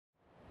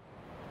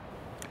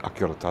A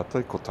kia ora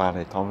tātou, ko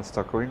Taane Thomas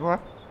taku ingoa,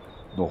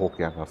 no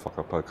hoki anga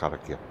whakapau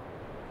karakia.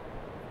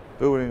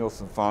 Building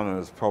Wilson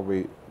Whānau is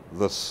probably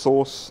the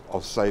source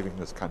of saving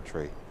this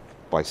country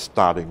by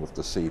starting with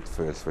the seed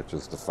first, which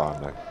is the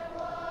whānau.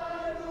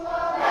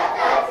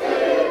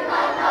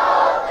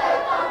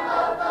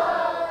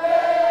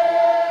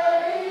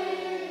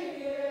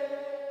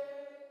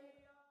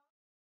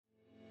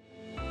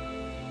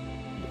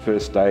 The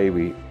first day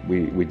we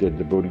did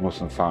the Building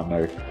Wilson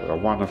Whānau, a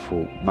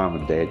wonderful mum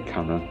and dad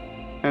come in,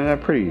 and they're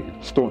pretty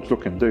staunch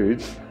looking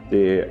dudes.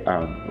 Their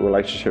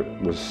relationship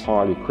was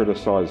highly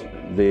criticised.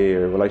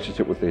 Their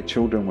relationship with their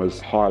children was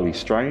highly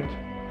strained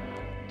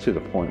to the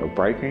point of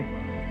breaking.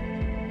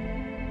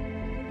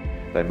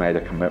 They made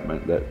a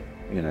commitment that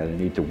they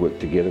need to work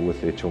together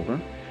with their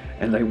children,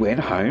 and they went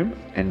home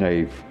and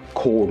they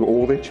called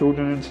all their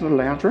children into the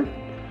lounge room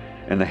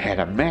and they had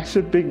a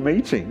massive big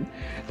meeting.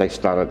 They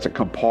started to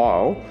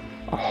compile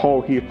a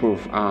whole heap of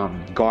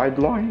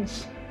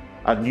guidelines,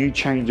 a new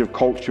change of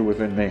culture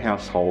within their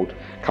household.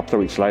 A couple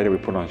of weeks later we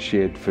put on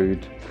shared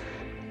food,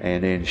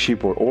 and then she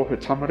brought all her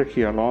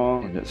tamariki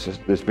along, and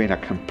there's been a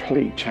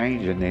complete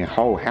change in their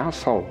whole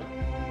household.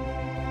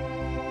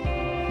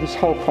 This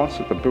whole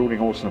concept of Building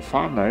Wilson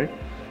Whānau,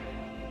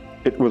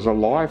 it was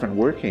alive and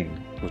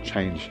working. We've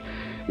changed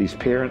these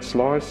parents'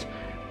 lives,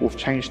 we've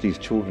changed these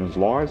children's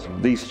lives.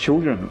 These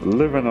children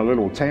live in a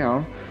little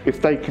town. If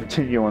they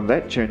continue on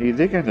that journey,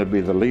 they're going to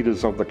be the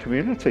leaders of the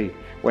community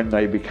when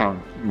they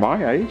become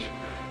my age.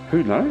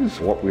 Who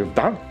knows what we've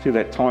done to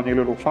that tiny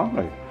little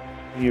whānau.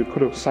 You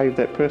could have saved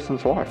that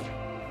person's life.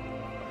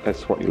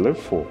 That's what you live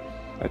for.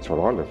 That's what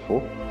I live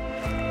for.